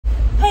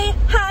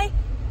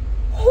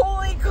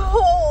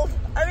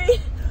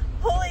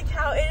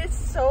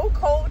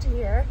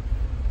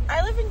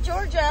in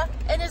Georgia,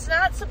 and it's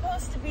not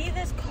supposed to be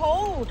this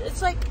cold.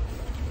 It's like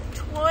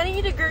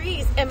 20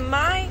 degrees, and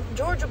my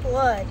Georgia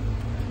blood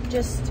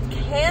just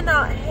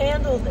cannot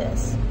handle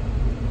this.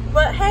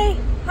 But hey,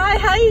 hi,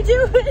 how you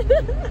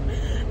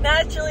doing?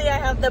 Naturally, I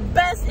have the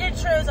best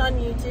intros on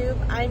YouTube.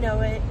 I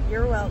know it.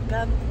 You're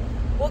welcome.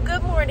 Well,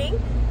 good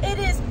morning. It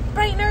is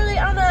bright and early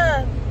on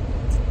a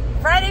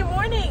Friday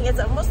morning. It's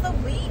almost the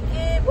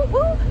weekend.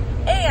 Woo-hoo.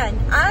 And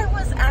I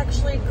was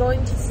actually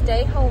going to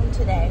stay home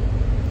today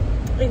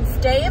and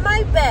stay in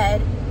my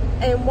bed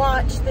and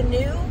watch the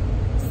new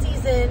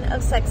season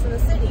of Sex and the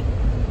City,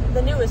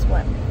 the newest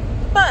one.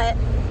 But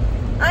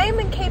I am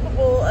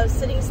incapable of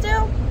sitting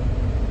still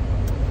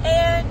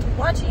and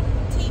watching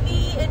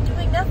TV and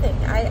doing nothing.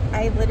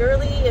 I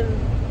literally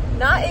am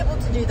not able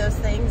to do those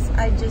things.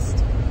 I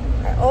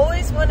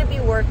always want to be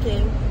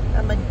working.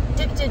 I'm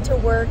addicted to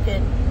work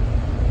and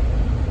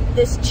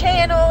this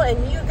channel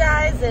and you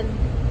guys, and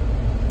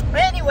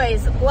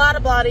anyways, blah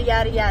blah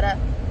yada yada.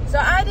 So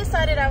I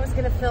decided I was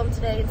going to film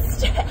today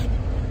instead,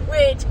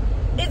 which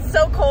it's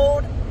so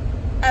cold.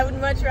 I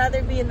would much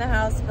rather be in the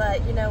house,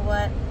 but you know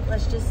what?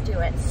 Let's just do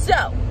it.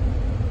 So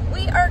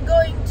we are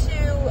going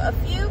to a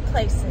few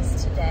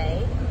places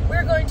today.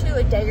 We're going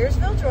to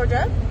Adairsville,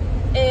 Georgia,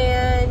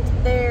 and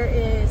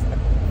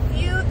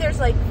there's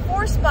like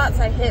 4 spots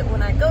I hit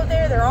when I go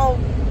there. They're all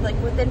like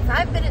within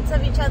 5 minutes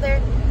of each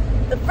other.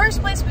 The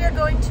first place we are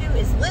going to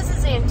is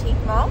Liz's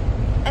Antique Mall,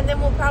 and then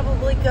we'll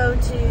probably go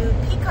to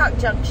Peacock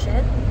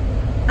Junction,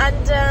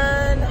 and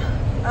then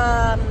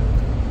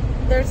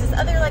there's this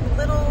other like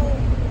little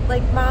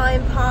like mom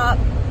and pop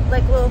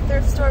like little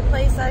thrift store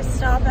place I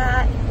stop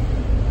at,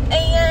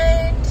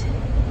 and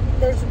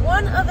there's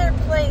one other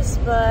place,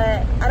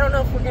 but I don't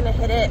know if we're gonna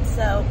hit it,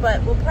 so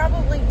but we'll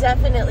probably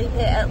definitely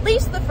hit at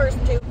least the first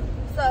 2.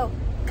 So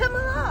come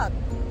along,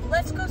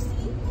 let's go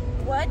see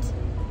what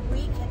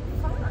we can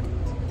find.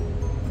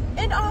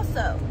 And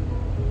also,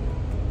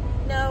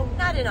 no,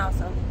 not and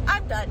also,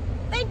 I'm done.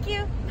 Thank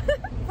you.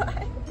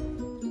 Bye.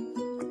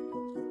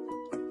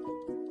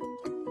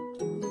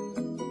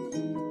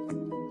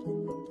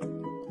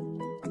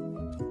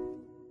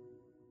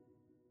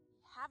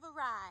 Have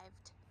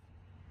arrived.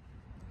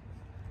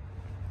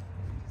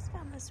 Just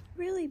found this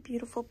really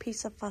beautiful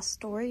piece of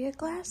Fostoria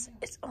glass.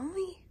 It's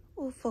only,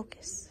 we'll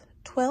focus,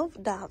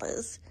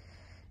 $12.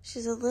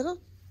 She's a little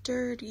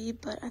dirty,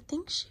 but I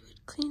think she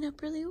would clean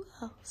up really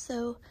well.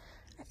 So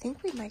I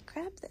think we might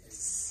grab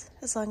this,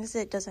 as long as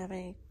it doesn't have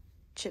any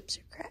chips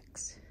or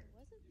cracks. I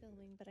wasn't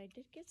filming, but I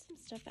did get some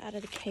stuff out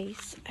of the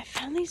case. I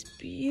found these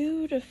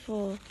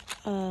beautiful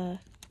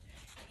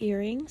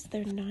earrings.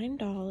 They're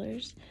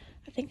 $9.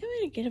 I think I'm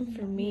gonna get them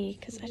for me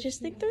because I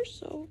just think they're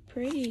so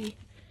pretty.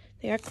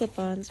 They are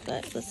clip-ons,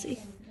 but let's see.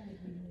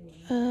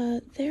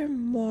 They're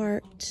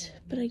marked,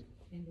 but let's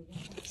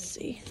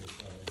see.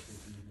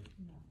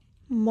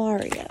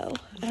 Mario.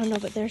 I don't know,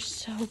 but they're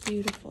so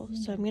beautiful.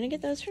 So I'm gonna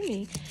get those for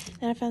me.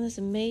 And I found this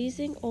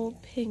amazing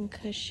old pin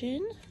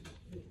cushion.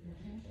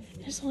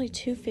 It's only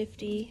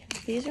 $2.50.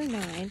 These are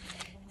 $9.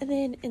 And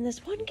then in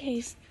this one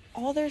case,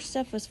 all their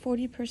stuff was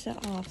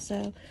 40% off.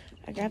 So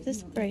I grabbed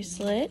this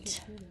bracelet,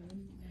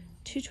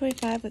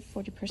 $2.25 with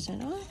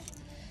 40% off.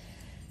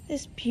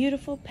 This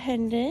beautiful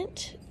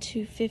pendant,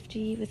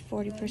 $2.50 with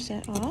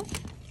 40% off.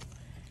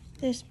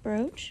 This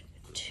brooch,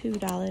 $2,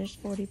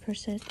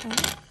 40%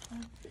 off.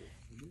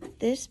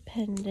 This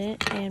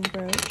pendant and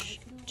brooch,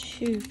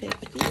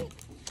 $2.50.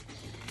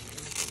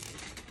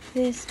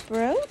 This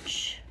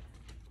brooch,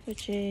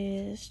 which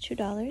is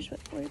 $2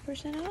 with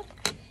 40% off.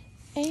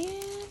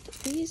 And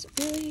these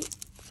really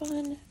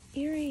fun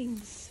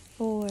earrings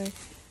for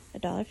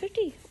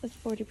 $1.50 with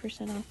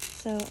 40%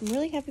 off. So I'm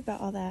really happy about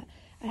all that.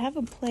 I have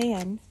a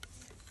plan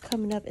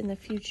coming up in the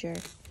future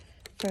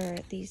for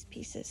these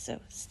pieces, so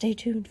stay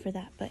tuned for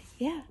that. But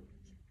yeah,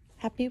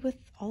 happy with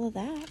all of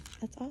that.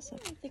 That's awesome.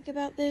 I think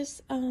about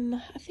this, I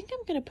think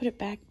I'm gonna put it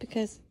back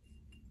because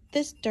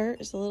this dirt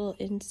is a little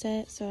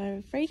inset, so I'm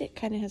afraid it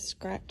kind of has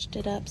scratched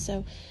it up,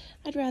 so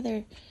I'd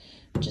rather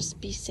just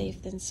be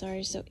safe than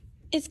sorry. So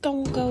it's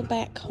gonna go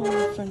back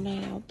home for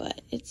now, but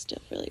it's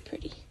still really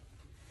pretty.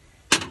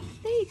 There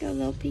you go,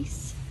 little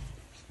piece.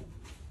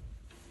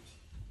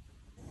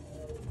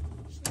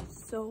 I'm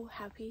so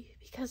happy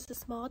because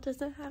this mall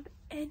doesn't have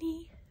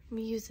any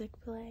music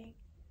playing.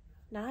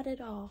 Not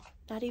at all.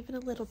 Not even a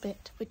little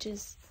bit, which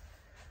is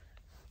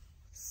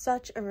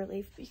such a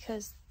relief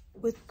because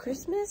with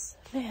Christmas,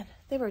 man,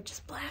 they were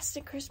just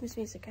blasting Christmas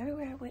music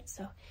everywhere I went.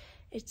 So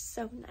it's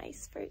so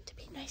nice for it to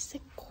be nice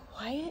and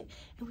quiet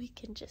and we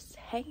can just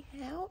hang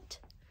out.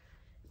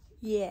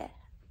 Yeah,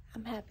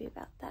 I'm happy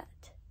about that.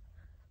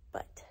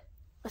 But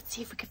let's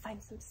see if we can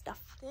find some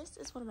stuff. This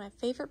is one of my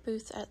favorite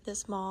booths at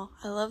this mall.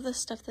 I love the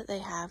stuff that they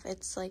have.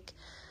 It's like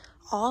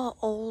all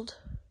old,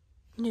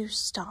 new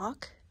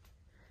stock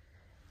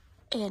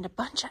and a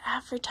bunch of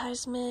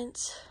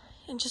advertisements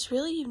and just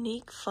really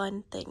unique,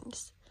 fun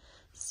things.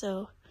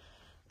 So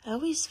I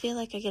always feel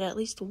like I get at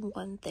least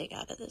one thing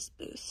out of this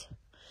booth.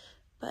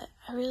 But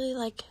I really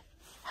like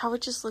how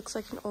it just looks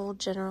like an old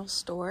general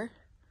store.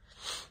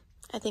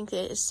 I think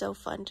it is so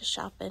fun to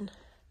shop in.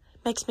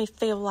 It makes me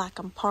feel like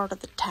I'm part of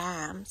the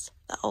times,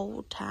 the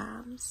old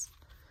times.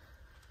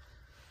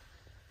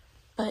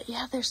 But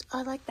yeah,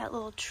 I like that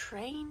little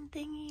train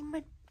thingy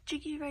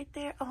majiggy right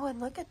there. Oh, and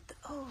look at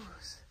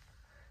those.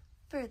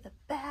 For the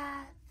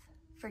bath,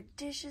 for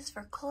dishes,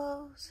 for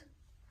clothes.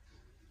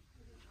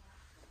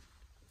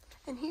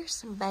 And here's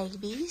some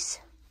babies.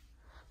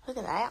 Look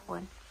at that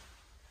one.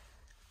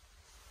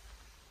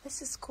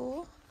 This is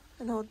cool.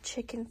 An old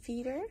chicken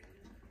feeder.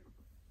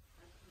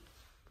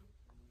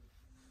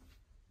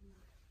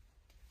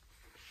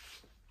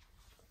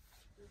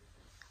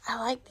 I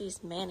like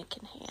these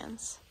mannequin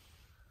hands.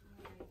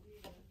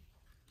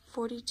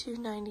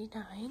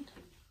 $42.99.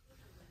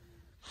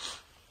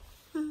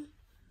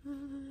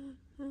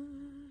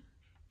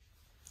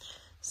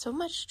 So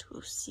much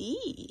to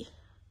see.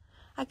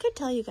 I could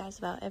tell you guys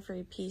about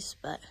every piece,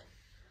 but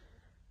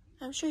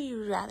I'm sure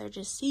you'd rather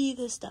just see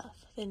the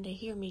stuff than to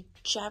hear me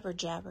jabber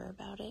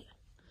about it.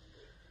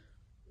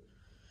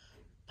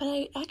 But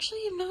I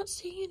actually am not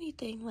seeing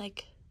anything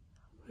like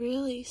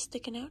really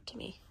sticking out to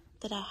me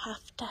that I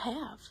have to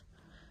have.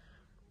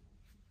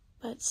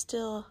 But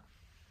still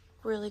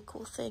really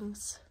cool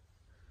things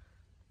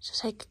to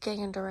take a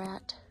gander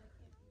at.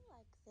 I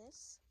like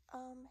this.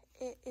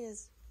 It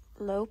is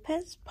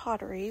Lopez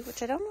pottery,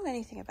 which I don't know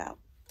anything about,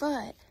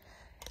 but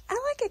I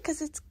like it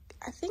because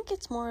I think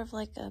it's more of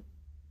like a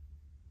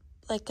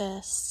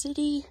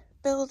city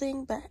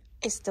building, but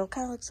it still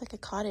kind of looks like a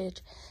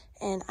cottage,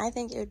 and I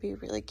think it would be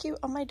really cute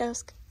on my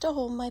desk to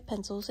hold my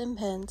pencils and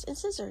pens and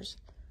scissors,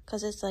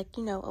 because it's like,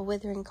 you know, a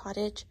withering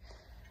cottage.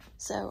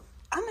 So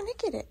I'm gonna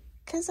get it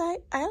because I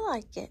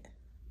like it.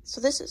 So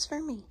this is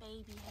for me.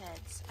 Baby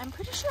heads. I'm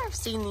pretty sure I've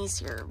seen these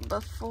here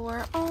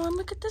before. Oh, and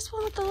look at this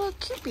one with the little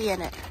cupie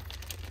in it.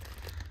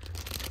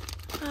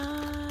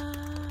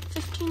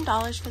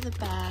 $15 for the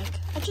bag.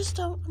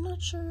 I'm not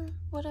sure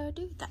what I would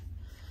do with that.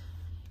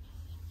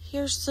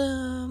 Here's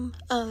some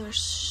other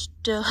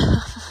stuff.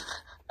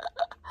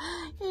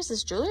 Here's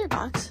this jewelry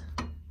box.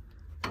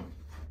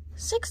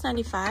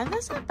 $6.95.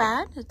 That's not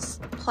bad. It's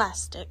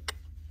plastic.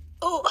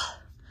 Oh,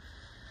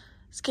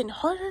 it's getting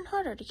harder and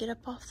harder to get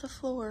up off the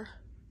floor.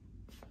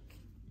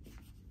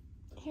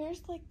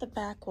 Here's like the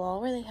back wall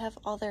where they have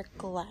all their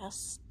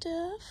glass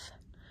stuff.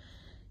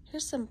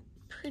 Here's some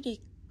pretty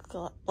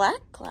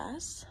black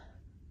glass.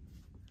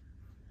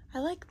 I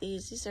like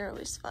these. These are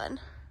always fun.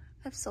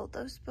 I've sold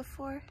those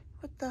before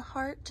with the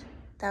heart.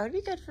 That would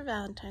be good for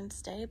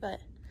Valentine's Day, but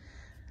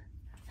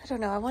I don't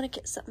know. I want to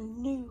get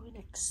something new and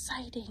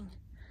exciting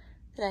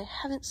that I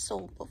haven't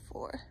sold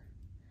before.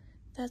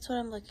 That's what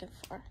I'm looking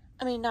for.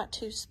 I mean, not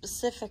too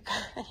specific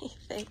or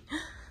anything.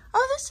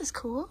 Oh, this is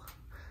cool.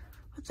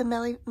 With the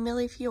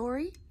Millie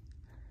Fiore.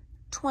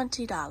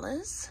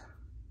 $20.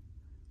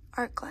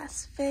 Art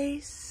glass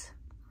vase.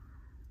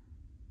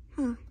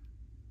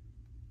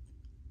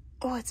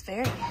 Oh, it's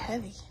very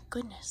heavy.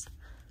 Goodness.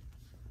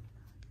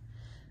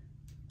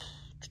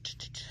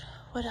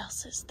 What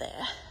else is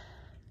there?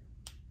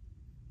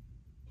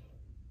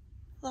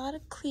 A lot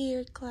of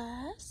clear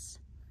glass.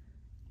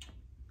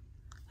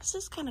 This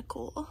is kind of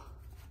cool.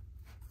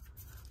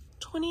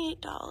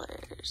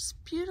 $28.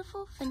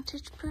 Beautiful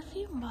vintage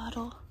perfume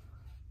bottle.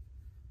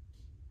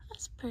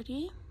 That's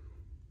pretty.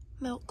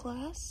 Milk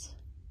glass.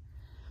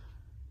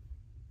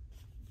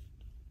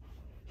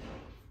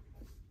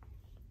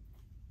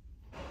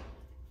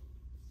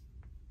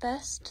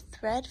 Best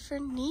thread for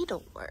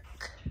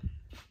needlework.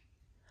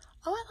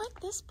 Oh, I like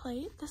this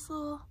plate. This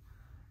little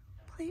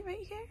plate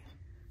right here.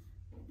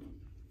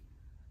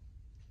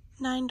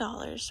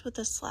 $9 with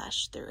a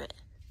slash through it.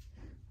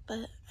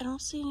 But I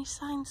don't see any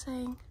sign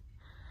saying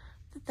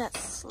that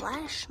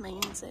slash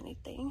means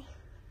anything.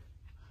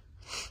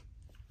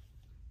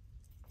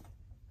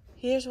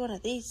 Here's one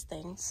of these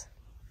things.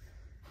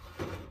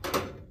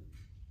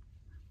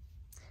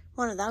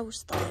 One of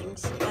those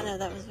things. I know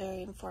that was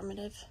very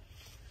informative.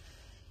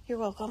 You're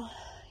welcome.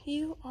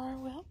 You are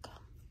welcome.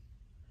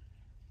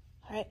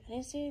 Alright, I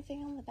didn't see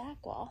anything on the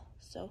back wall,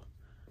 so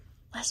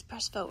let's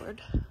press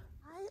forward.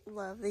 I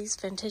love these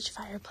vintage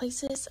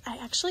fireplaces. I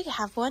actually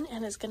have one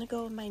and it's gonna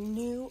go in my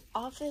new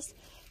office,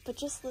 but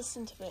just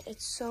listen to it.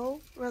 It's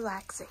so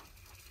relaxing.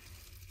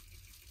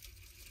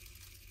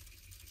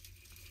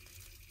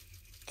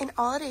 And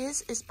all it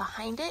is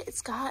behind it,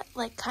 it's got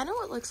like kind of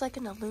what looks like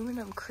an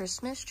aluminum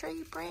Christmas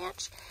tree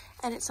branch,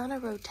 and it's on a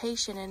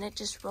rotation and it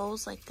just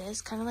rolls like this,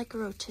 kind of like a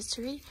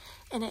rotisserie,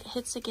 and it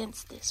hits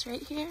against this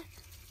right here.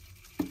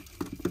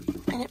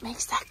 And it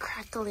makes that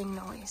crackling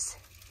noise.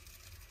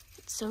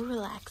 It's so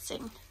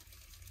relaxing.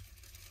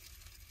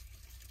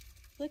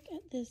 Look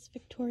at this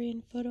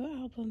Victorian photo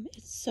album.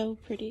 It's so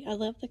pretty. I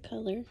love the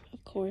color,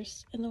 of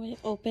course, and the way it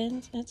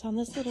opens. And it's on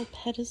this little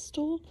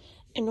pedestal.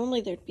 And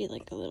normally there'd be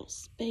like a little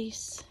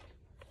space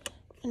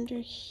under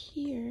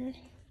here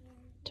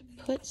to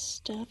put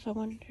stuff. I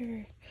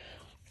wonder,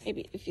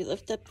 maybe if you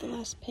lift up the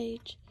last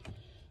page.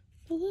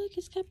 But look,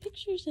 it's got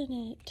pictures in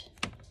it.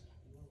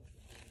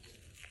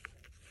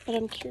 But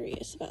I'm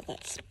curious about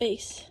that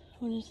space.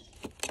 I want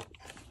to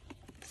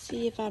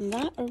see if I'm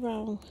right or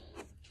wrong.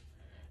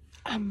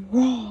 I'm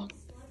wrong.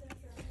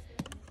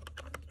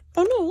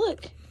 Oh no,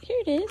 look. Here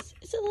it is.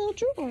 It's a little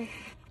drawer.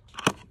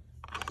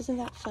 Isn't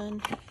that fun?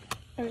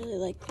 I really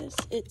like this.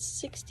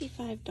 It's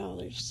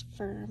 $65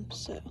 firm,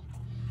 so,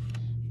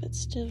 but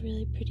still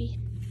really pretty.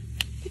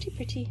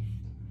 Pretty.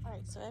 All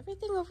right, so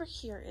everything over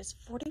here is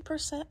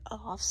 40%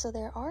 off. So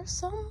there are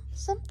some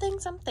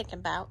things I'm thinking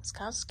about. It's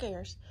kind of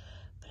scarce.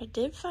 But I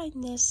did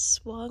find this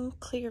swung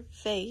clear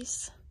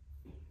vase.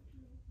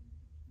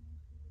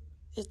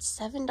 It's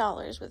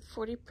 $7 with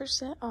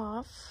 40%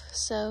 off.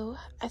 So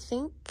I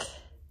think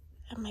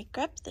I might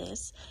grab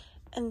this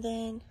and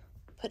then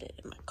put it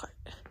in my cart.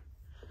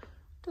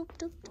 Doop,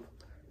 doop, doop.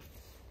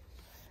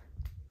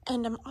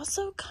 And I'm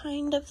also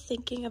kind of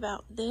thinking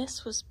about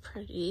this. Was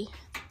pretty.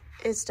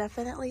 It's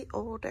definitely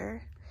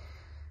older.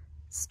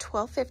 It's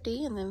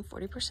 $12.50 and then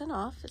 40%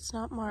 off. It's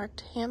not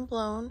marked, hand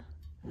blown.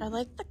 I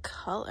like the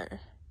color.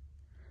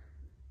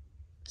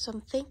 So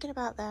I'm thinking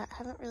about that. I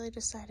haven't really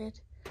decided.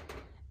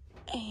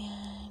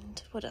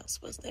 And what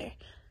else was there?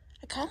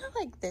 I kind of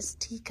like this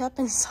teacup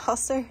and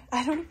saucer.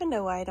 I don't even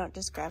know why I don't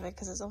just grab it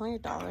because it's only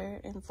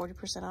 $1 and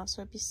 40% off,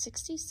 so it'd be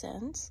 60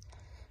 cents.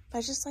 But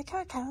I just like how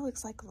it kind of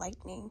looks like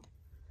lightning.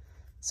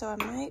 So I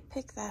might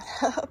pick that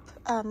up.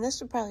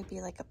 This would probably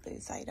be like a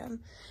booth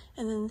item.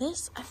 And then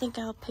this, I think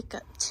I'll pick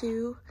up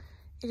too.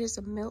 It is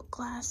a milk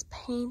glass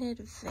painted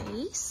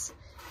vase.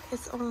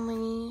 It's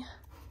only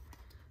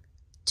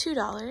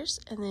 $2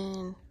 and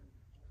then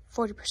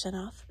 40%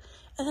 off.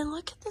 And then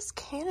look at this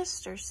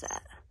canister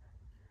set.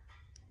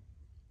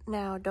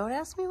 Now, don't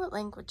ask me what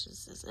language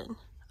this is in.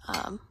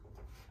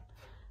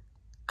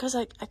 Because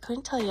I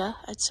couldn't tell you.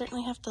 I'd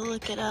certainly have to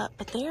look it up.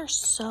 But they are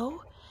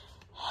so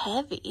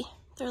heavy.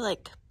 They're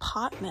like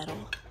pot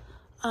metal.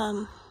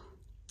 I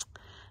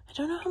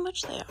don't know how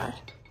much they are,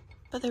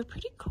 but they're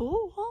pretty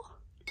cool.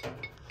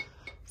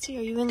 See,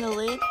 are you in the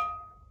lid?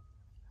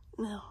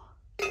 No.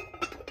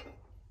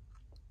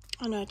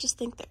 Oh no, I just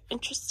think they're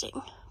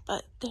interesting,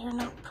 but they're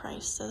not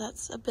priced, so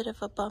that's a bit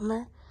of a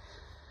bummer.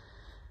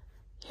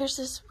 Here's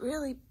this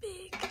really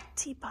big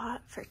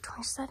teapot for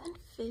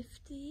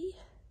 $27.50.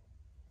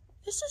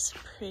 This is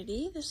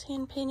pretty. This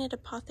hand-painted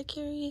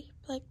apothecary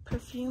like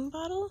perfume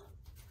bottle.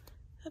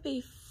 That'd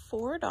be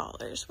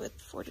 $4 with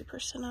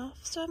 40% off,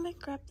 so I might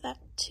grab that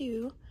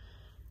too.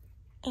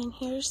 And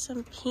here's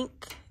some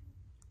pink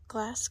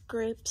glass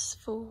grapes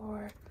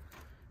for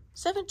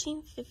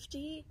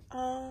 $17.50,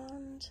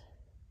 and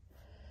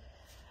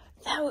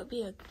that would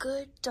be a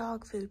good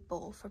dog food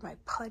bowl for my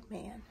pud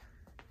man,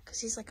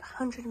 because he's like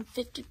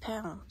 150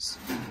 pounds.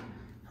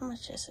 How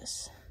much is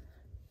this?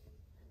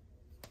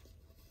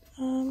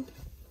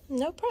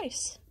 No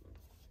price.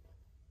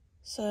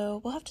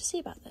 So we'll have to see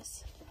about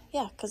this.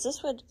 Yeah, because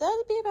that'd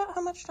be about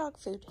how much dog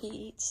food he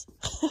eats.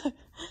 Love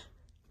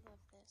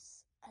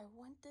this. I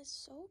want this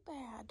so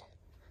bad.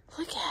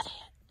 Look at it.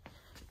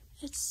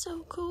 It's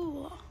so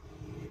cool.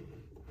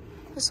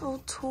 This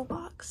old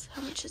toolbox.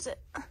 How much is it?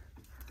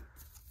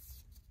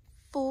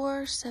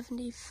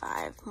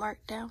 $4.75.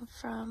 Marked down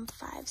from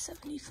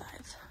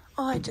 $5.75.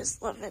 Oh, I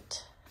just love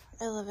it.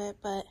 I love it,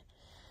 but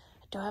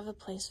I don't have a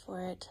place for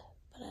it.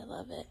 But I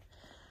love it.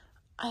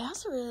 I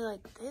also really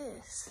like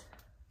this.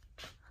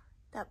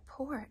 That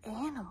poor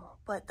animal,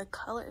 but the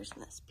colors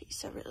in this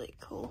piece are really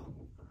cool.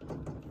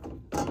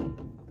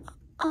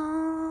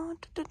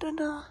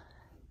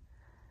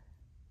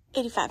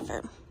 $85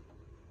 firm.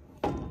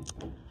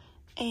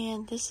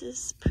 And this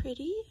is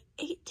pretty.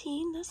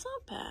 $18. That's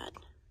not bad.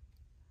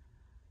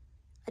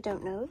 I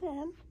don't know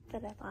them,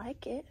 but I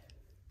like it.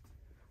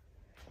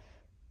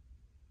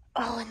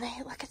 Oh, and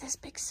look at this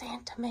big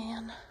Santa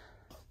man.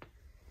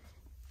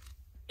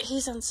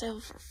 He's on sale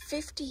for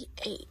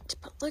 $58,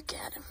 but look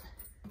at him.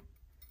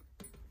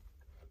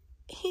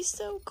 He's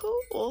so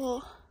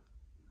cool.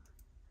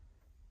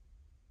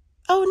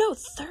 Oh no,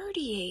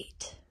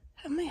 $38.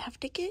 I might have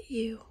to get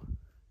you.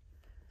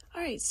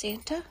 All right,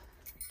 Santa.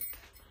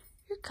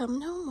 You're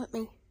coming home with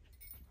me.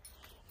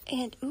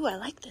 And, ooh, I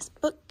like this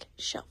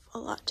bookshelf a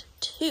lot,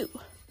 too.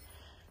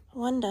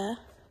 Wanda.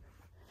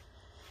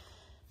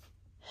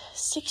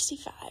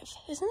 $65.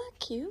 Isn't that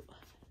cute?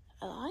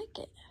 I like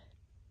it.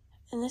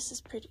 And this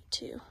is pretty,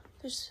 too.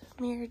 There's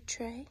a mirrored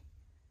tray.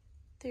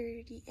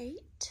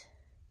 $38.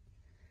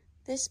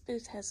 This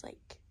booth has,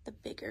 like, the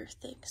bigger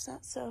things,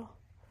 not so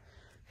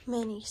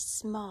many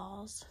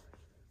smalls.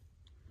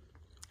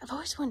 I've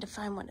always wanted to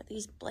find one of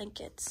these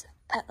blankets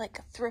at, like,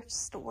 a thrift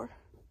store.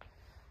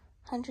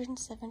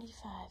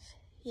 $175.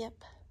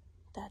 Yep,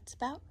 that's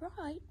about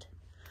right.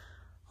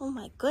 Oh,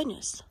 my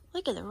goodness.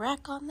 Look at the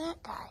rack on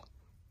that guy.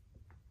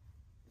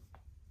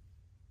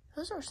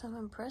 Those are some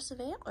impressive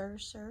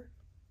antlers, sir.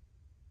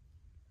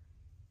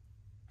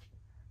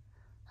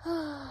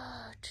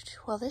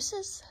 Well, this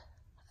is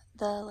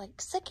the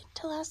like second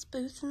to last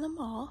booth in the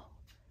mall,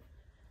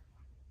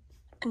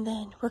 and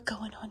then we're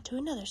going on to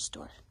another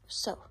store.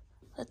 So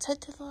let's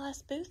head to the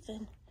last booth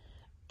and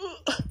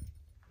there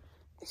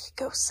you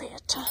go,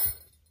 Santa.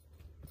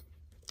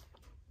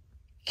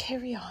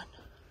 Carry on.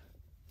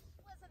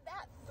 Wasn't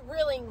that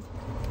thrilling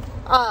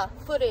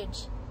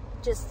footage?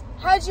 just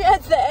had you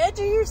at the edge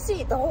of your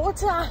seat the whole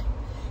time.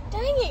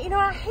 Dang it, you know,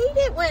 I hate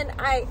it when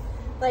I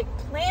like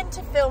plan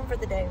to film for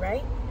the day,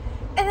 right?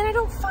 And then I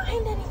don't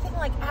find anything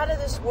like out of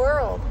this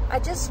world.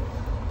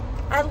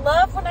 I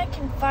love when I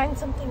can find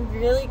something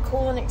really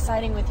cool and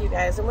exciting with you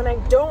guys. And when I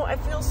don't, I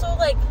feel so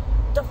like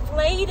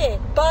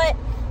deflated. But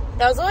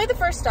that was only the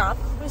first stop.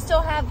 We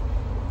still have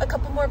a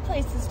couple more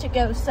places to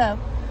go. So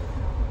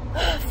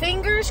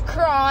fingers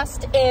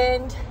crossed,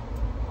 and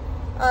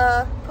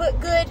put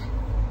good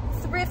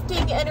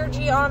thrifting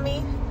energy on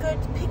me, good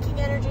picking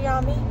energy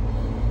on me.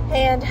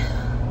 And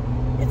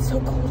it's so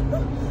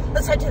cold.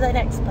 Let's head to the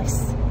next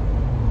place.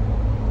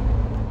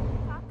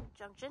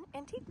 Junction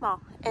Antique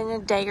Mall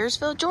in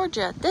Dyersville,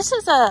 Georgia. This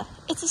is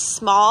it's a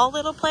small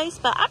little place,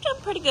 but I've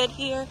done pretty good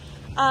here.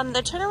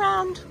 The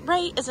turnaround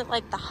rate isn't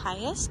like the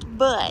highest,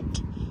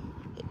 but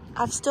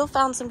I've still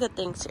found some good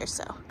things here.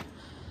 So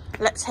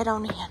let's head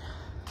on in. Front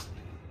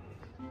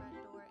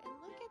door, and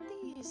look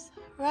at these,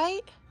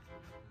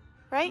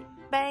 right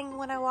bang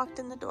when I walked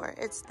in the door.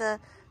 It's the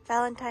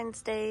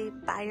Valentine's Day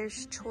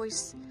buyer's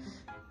choice.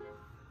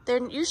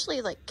 They're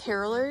usually like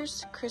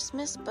carolers,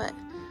 Christmas, but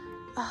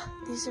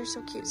these are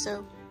so cute.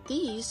 So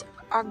these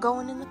are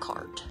going in the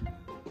cart.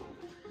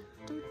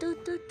 You're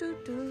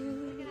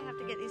gonna have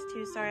to get these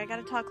two. Sorry, I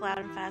gotta talk loud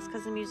and fast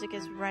because the music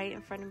is right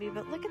in front of me.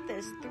 But look at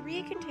this,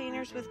 3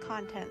 containers with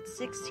content,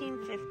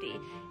 $16.50,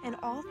 and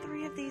all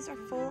 3 of these are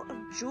full of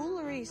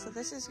jewelry. So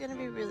this is gonna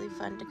be really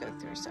fun to go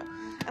through. So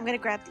I'm gonna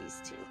grab these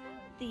two.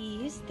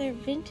 They're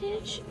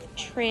vintage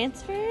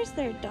transfers.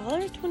 They're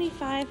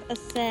 $1.25 a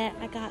set.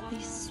 I got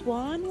these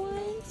swan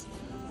ones.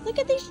 Look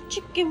at these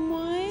chicken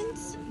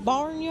ones.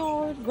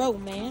 Barnyard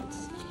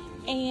Romance.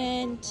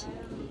 And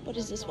what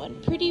is this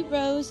one? Pretty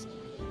Rose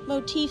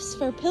motifs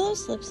for pillow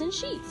slips and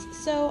sheets.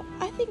 So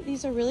I think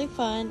these are really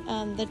fun.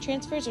 The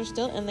transfers are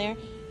still in there.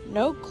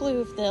 No clue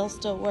if they'll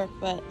still work,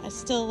 but I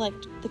still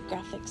liked the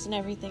graphics and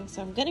everything.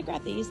 So I'm gonna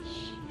grab these.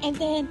 And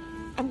then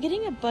I'm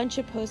getting a bunch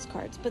of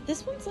postcards, but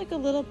this one's like a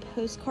little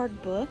postcard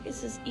book. It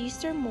says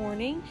Easter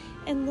morning,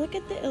 and look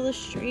at the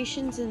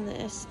illustrations in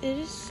this. It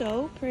is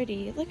so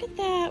pretty. Look at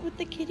that with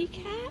the kitty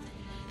cat.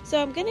 So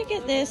I'm gonna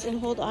get this and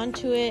hold on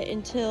to it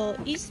until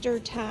Easter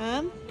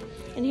time.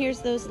 And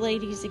here's those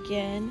ladies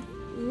again.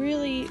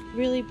 Really,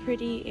 really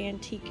pretty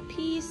antique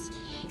piece.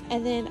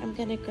 And then I'm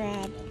gonna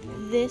grab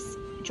this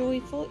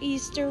Joyful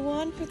Easter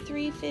one for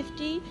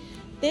 $3.50.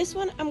 This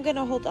one I'm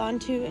gonna hold on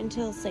to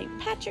until St.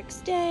 Patrick's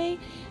Day.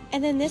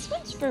 And then this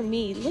one's for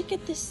me. Look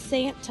at this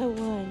Santa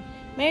one.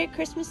 Merry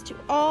Christmas to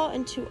all,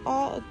 and to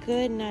all a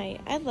good night.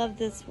 I love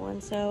this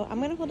one, so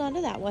I'm gonna hold on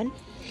to that one.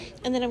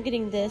 And then I'm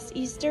getting this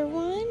Easter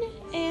one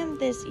and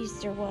this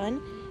Easter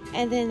one.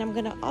 And then I'm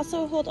gonna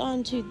also hold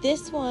on to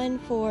this one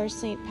for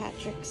St.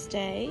 Patrick's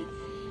Day.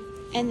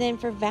 And then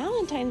for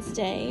Valentine's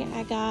Day,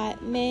 I got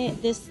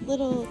this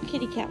little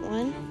kitty cat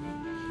one.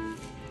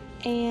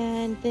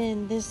 And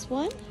then this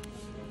one.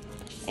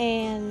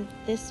 And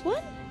this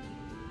one.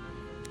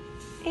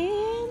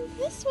 And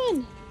this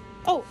one.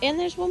 Oh, and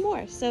there's one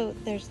more. So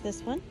there's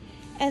this one.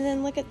 And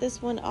then look at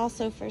this one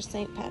also for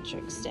St.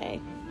 Patrick's Day.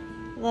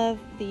 Love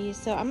these.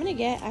 So I'm going to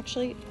get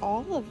actually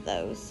all of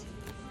those.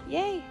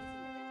 Yay.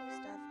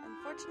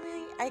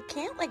 Unfortunately, I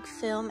can't like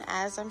film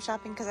as I'm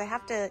shopping because I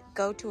have to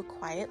go to a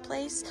quiet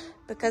place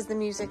because the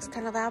music's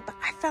kind of loud. But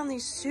I found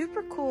these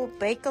super cool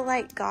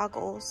Bakelite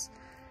goggles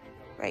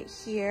right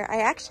here. I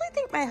actually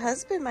think my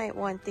husband might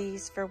want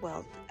these for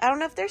weld. I don't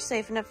know if they're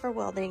safe enough for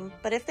welding,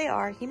 but if they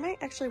are, he might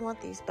actually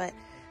want these. But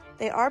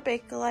they are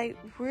Bakelite,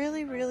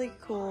 really, really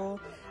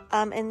cool.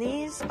 And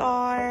these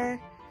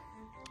are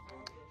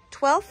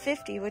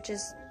 $12.50, which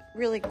is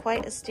really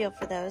quite a steal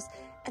for those.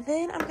 And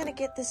then I'm gonna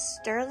get this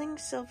sterling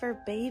silver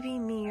baby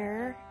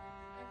mirror.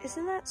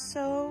 Isn't that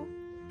so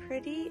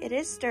pretty? It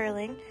is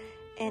sterling,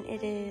 and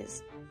it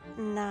is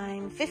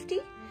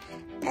 $9.50.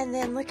 And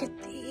then look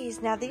at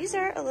these. Now these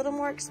are a little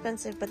more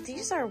expensive, but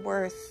these are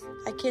worth,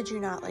 I kid you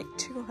not, like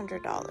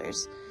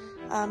 $200.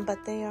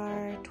 But they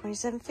are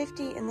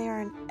 $27.50, and they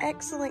are in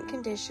excellent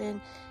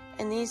condition.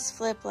 And these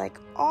flip like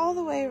all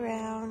the way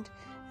around,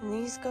 and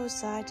these go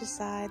side to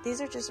side.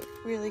 These are just a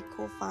really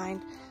cool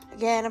find.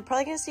 Again, I'm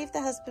probably gonna see if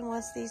the husband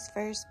wants these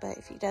first, but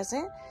if he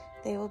doesn't,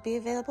 they will be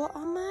available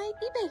on my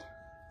eBay.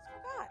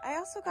 I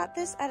also got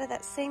this out of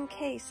that same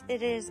case.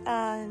 It is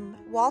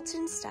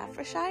Walton,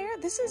 Staffordshire.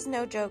 This is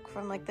no joke,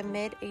 from like the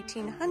mid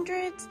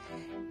 1800s,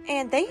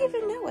 and they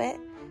even know it,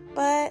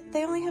 but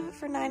they only have it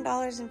for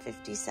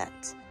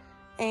 $9.50.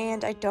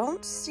 And I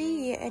don't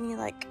see any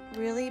like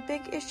really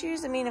big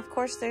issues. I mean, of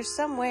course, there's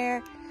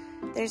somewhere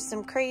there's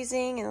some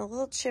crazing and a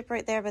little chip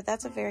right there, but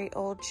that's a very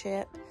old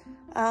chip.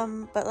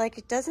 But like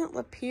it doesn't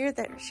appear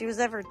that she was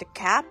ever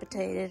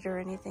decapitated or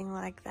anything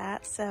like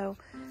that. So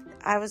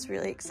I was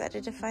really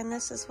excited to find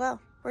this as well.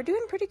 We're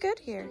doing pretty good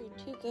here.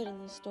 Too good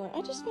in this store.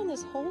 I just found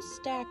this whole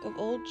stack of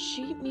old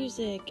sheet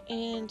music,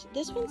 and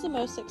this one's the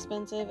most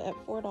expensive at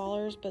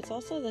 $4, but it's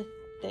also the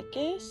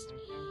thickest.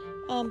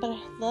 But I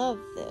love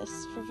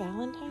this for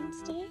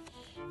Valentine's Day.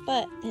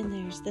 But then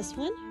there's this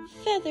one,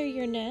 Feather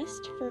Your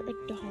Nest, for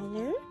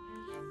 $1.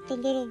 the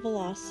little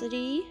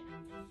Velocity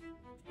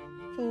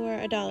for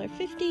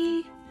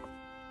 $1.50.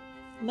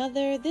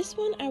 Mother, this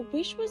one I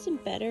wish was in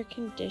better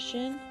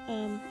condition.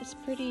 It's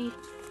pretty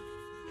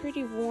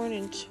worn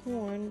and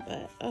torn,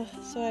 but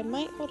so I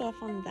might hold off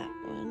on that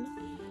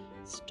one.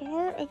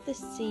 Star of the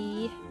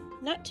Sea,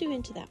 not too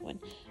into that one.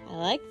 I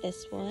like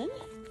this one,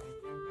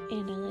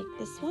 and I like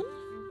this one,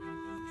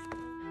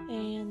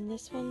 and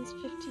this one's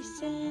 50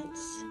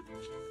 cents.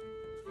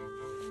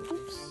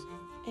 Oops.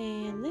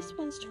 And this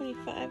one's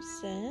 25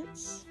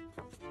 cents,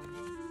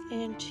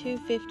 and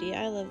 $2.50.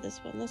 I love this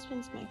one. This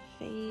one's my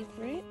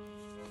favorite,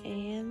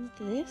 and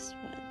this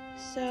one.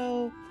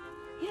 So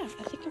yeah,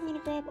 I think I'm gonna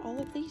grab all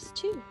of these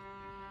too.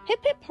 Hip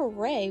hip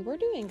hooray, we're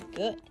doing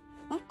good.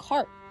 My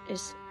cart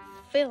is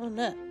filling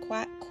up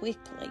quite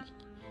quickly.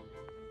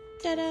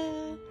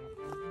 Ta-da!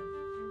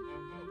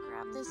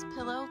 Grab this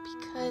pillow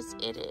because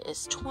it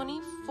is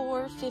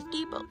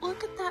 $24.50, but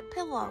look at that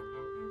pillow.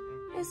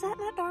 Is that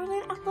not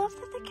darling? I love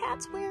that the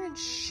cat's wearing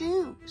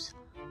shoes.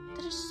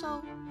 That is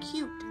so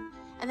cute.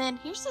 And then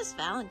here's this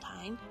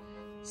Valentine,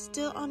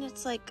 still on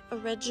its like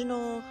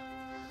original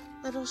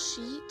little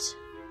sheet.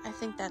 I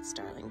think that's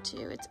darling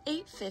too. It's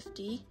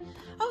 $8.50.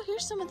 Oh,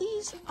 here's some of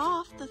these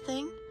off the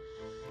thing.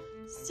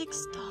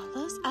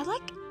 $6. I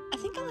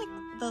think I like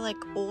the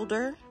like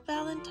older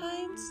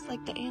Valentines,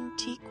 like the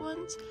antique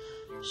ones.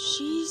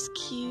 She's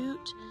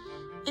cute.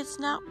 It's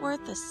not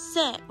worth a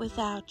cent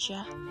without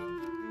ya.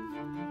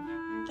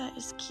 That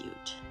is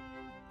cute.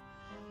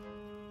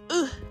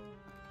 Ugh.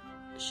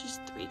 She's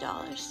 $3. I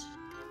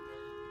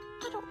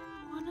don't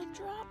want to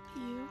drop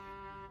you.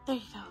 There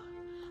you go.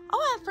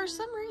 Oh, and for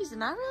some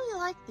reason, I really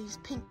like these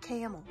pink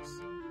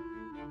camels.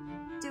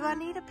 Do I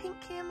need a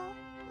pink camel?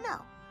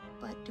 No.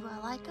 But do I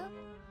like them?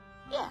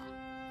 Yeah,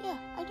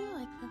 I do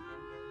like them.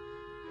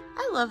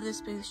 I love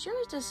this booth. She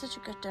always does such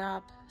a good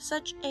job.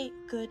 Such a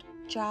good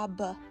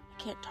job. I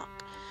can't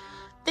talk.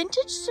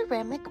 Vintage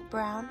ceramic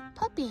brown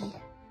puppy.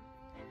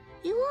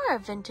 You are a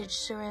vintage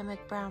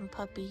ceramic brown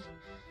puppy.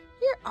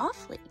 You're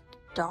awfully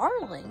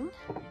darling.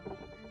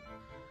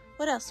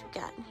 What else we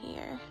got in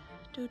here?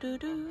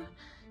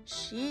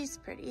 She's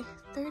pretty.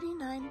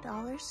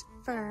 $39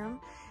 firm.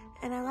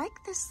 And I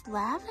like this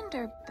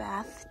lavender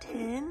bath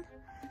tin.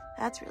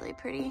 That's really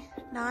pretty.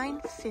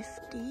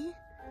 $9.50.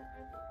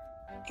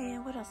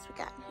 And what else we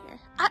got in here?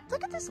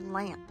 Look at this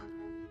lamp.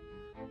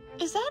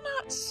 Is that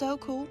not so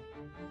cool?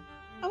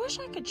 I wish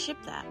I could ship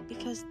that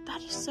because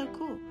that is so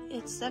cool.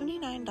 It's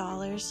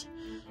 $79.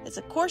 It's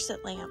a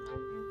corset lamp.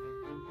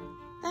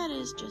 That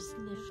is just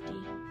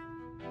nifty.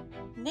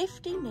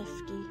 Nifty,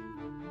 nifty.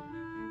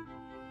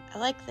 I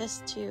like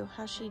this too,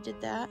 how she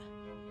did that.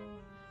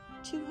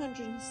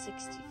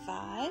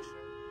 $265.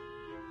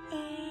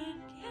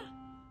 And yeah.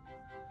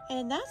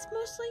 And that's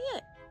mostly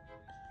it.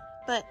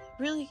 But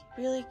really,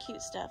 really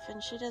cute stuff.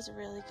 And she does a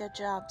really good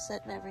job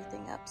setting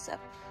everything up. So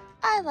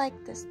I like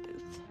this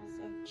booth.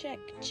 So check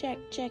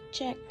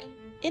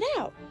it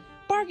out.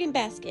 Bargain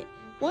basket.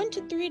 $1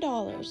 to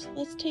 $3.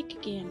 Let's take a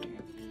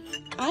gander.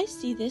 I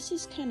see this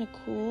is kind of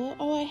cool.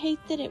 Oh, I hate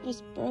that it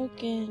was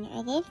broken.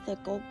 I love the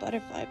gold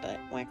butterfly, but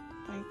wank,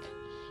 wank.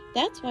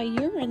 That's why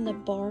you're in the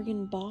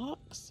bargain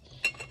box.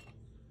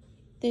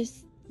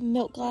 This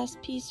milk glass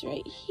piece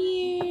right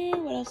here.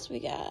 What else we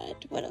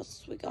got? What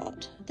else we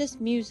got? This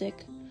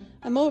music.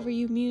 I'm over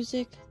you,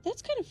 music.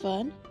 That's kind of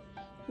fun.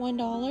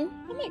 $1.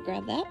 I might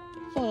grab that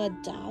for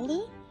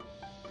 $1.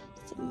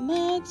 Some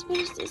mugs. What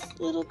is this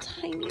little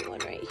tiny one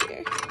right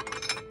here?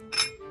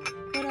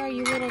 What are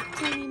you, little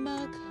tiny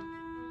mug?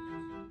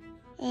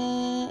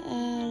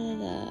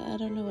 I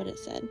don't know what it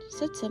said. It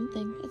said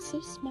something. It's so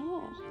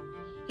small.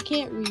 I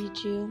can't read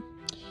you.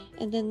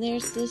 And then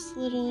there's this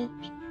little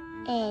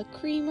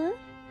creamer.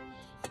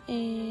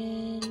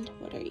 And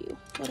what are you?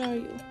 What are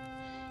you?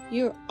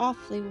 You're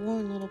awfully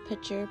worn little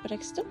picture, but I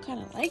still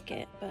kind of like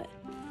it. But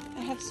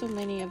I have so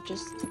many of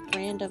just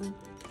random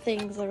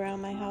things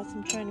around my house.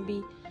 I'm trying to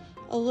be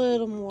a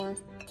little more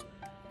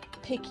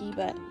picky,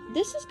 but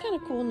this is kind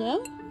of cool,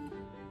 no?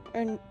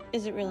 Or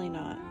is it really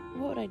not?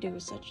 What would I do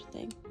with such a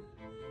thing?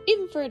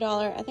 Even for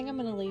 $1, I think I'm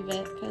gonna leave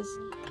it because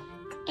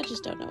I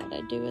just don't know what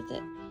I'd do with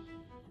it.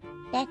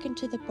 Back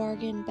into the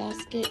bargain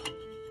basket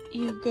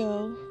you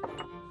go.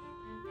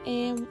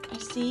 And I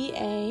see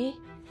a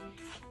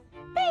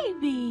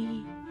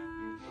baby.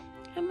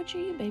 How much are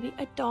you, baby?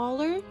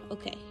 $1?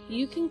 Okay,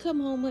 you can come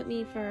home with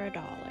me for $1.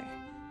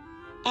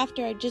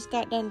 After I just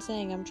got done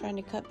saying I'm trying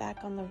to cut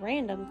back on the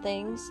random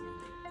things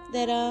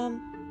that I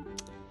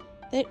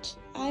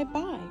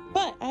buy.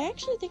 But I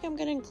actually think I'm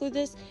going to include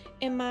this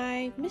in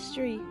my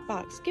mystery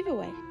box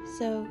giveaway.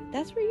 So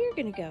that's where you're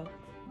going to go.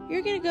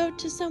 You're going to go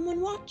to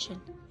someone watching.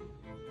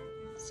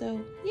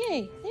 So,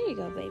 yay. There you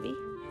go, baby.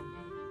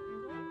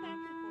 Going back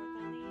and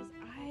forth on these,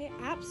 I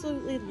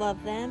absolutely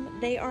love them.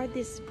 They are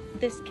this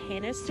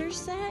canister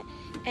set.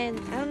 And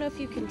I don't know if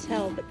you can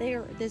tell, but they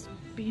are this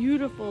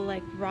beautiful,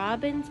 like,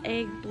 robin's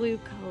egg blue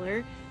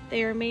color.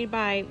 They are made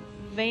by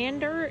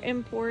Vander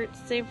Imports,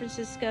 San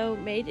Francisco,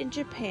 made in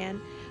Japan.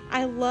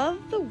 I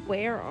love the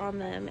wear on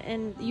them,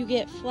 and you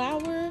get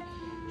flower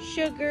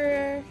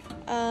sugar,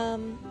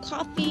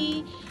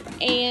 coffee,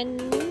 and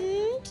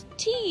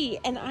tea.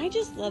 And I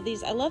just love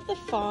these. I love the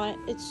font.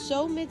 It's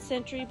so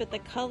mid-century, but the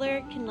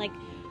color can like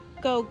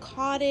go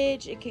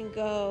cottage. It can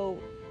go,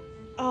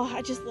 oh,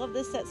 I just love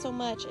this set so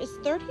much. It's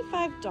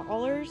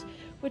 $35,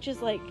 which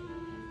is like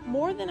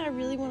more than I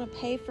really want to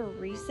pay for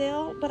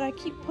resale, but I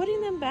keep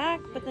putting them back,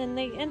 but then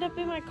they end up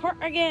in my cart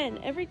again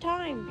every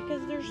time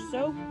because they're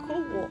so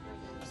cool.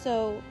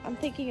 So I'm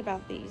thinking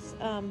about these.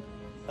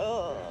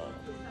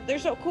 They're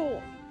so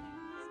cool.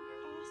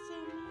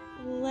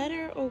 Awesome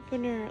letter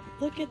opener.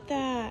 Look at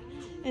that.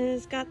 And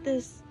it's got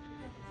this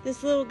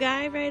little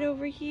guy right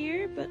over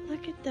here, but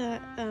look at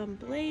that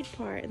blade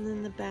part, and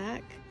then the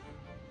back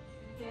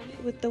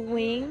with the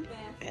wing.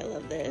 I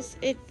love this.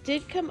 It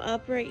did come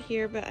up right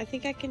here, but I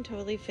think I can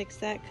totally fix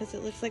that because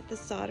it looks like the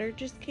solder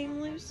just came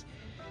loose.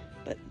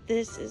 But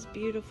this is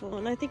beautiful,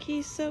 and I think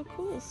he's so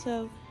cool,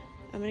 so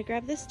I'm gonna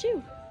grab this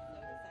too.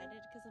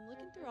 Because I'm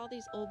looking through all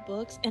these old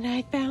books, and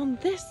I found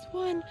this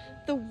one,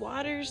 The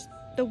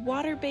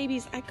Water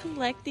Babies. I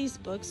collect these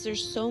books.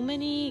 There's so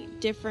many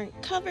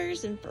different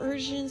covers and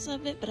versions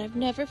of it, but I've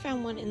never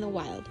found one in the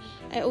wild.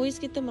 I always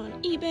get them on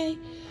eBay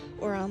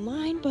or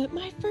online, but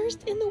my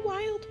first in the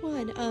wild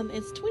one.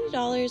 It's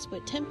 $20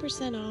 with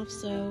 10% off,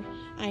 so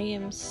I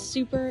am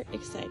super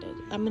excited.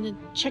 I'm gonna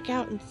check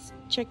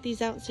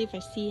these out and see if I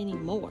see any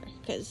more,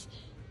 because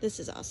this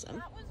is awesome.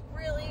 That was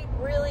really,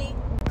 really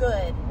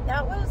good.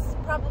 That was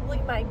probably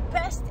my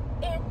best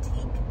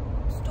antique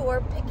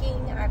store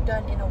picking I've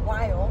done in a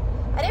while.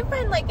 I didn't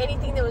find like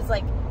anything that was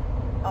like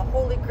a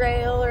holy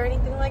grail or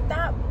anything like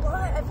that, but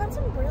I found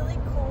some really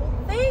cool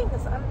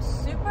things. I'm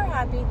super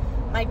happy.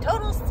 My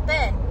total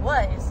spend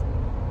was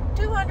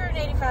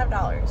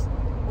 $285,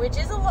 which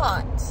is a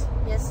lot.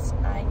 Yes,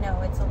 I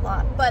know it's a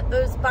lot, but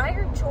those buy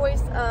your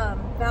choice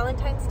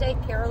Valentine's Day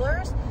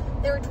carolers,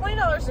 they were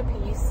 $20 a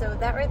piece, so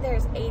that right there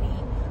is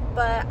 $80.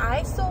 But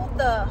I sold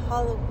the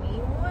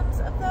Halloween ones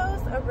of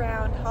those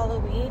around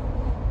Halloween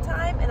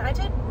time, and I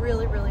did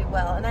really, really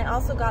well. And I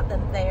also got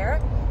them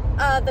there.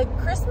 The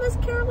Christmas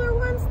caroler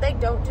ones, they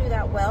don't do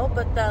that well,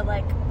 but the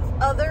like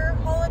other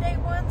holiday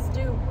ones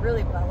do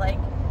really well. Like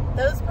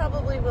those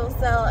probably will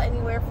sell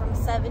anywhere from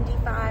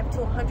 $75 to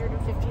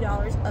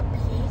 $150 a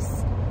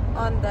piece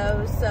on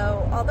those.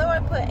 So although I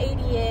put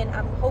 80 in,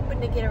 I'm hoping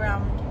to get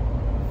around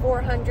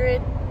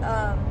 400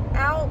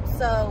 out.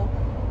 So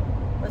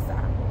what's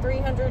that?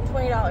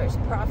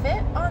 $320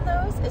 profit on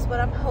those is what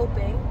I'm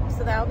hoping.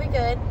 So that'll be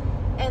good.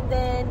 And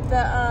then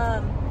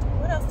the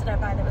what else did I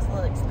buy that was a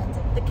little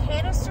expensive? The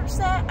canister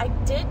set. I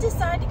did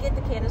decide to get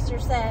the canister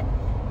set.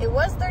 It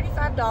was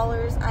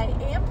 $35. I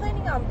am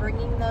planning on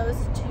bringing those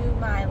to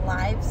my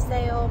live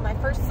sale, my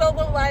first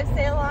solo live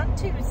sale on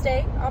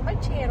Tuesday on my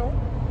channel,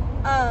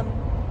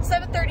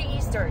 7:30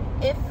 Eastern.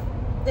 If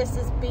this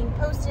is being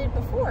posted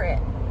before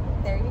it,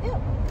 there you go.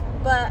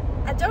 But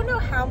I don't know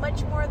how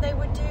much more they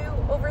would do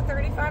over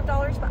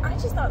 $35, but I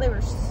just thought they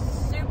were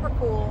super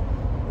cool,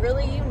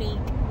 really unique,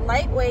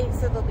 lightweight,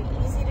 so they'll be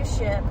easy to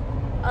ship.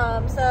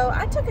 So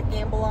I took a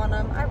gamble on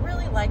them. I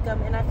really like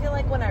them, and I feel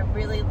like when I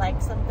really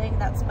like something,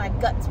 that's my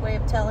gut's way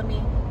of telling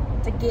me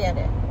to get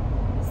it.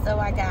 So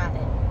I got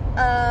it.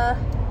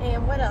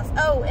 And what else?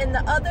 Oh, and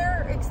the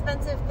other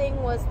expensive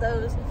thing was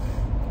those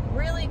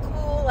really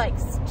cool, like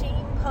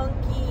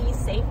steampunky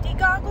safety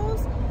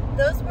goggles.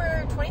 Those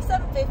were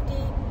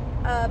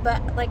 $27.50,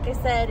 but like I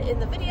said in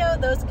the video,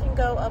 those can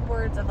go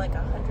upwards of like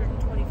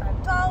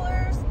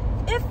 $125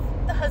 if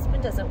the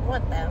husband doesn't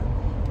want them.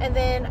 And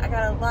then I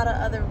got a lot of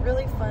other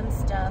really fun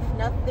stuff.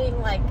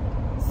 Nothing like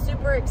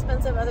super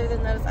expensive other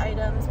than those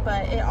items,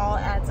 but it all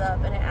adds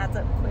up, and it adds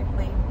up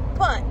quickly.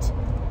 But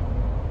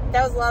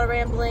that was a lot of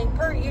rambling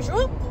per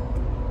usual.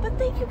 But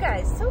thank you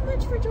guys so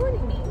much for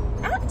joining me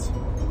at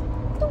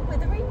The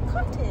Withering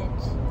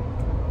Cottage.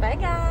 Bye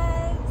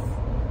guys.